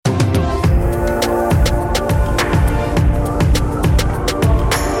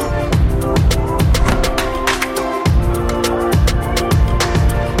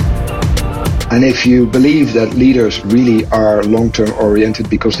And if you believe that leaders really are long-term oriented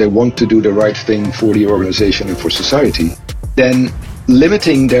because they want to do the right thing for the organization and for society, then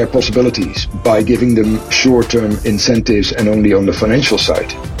limiting their possibilities by giving them short-term incentives and only on the financial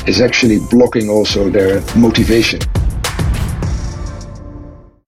side is actually blocking also their motivation.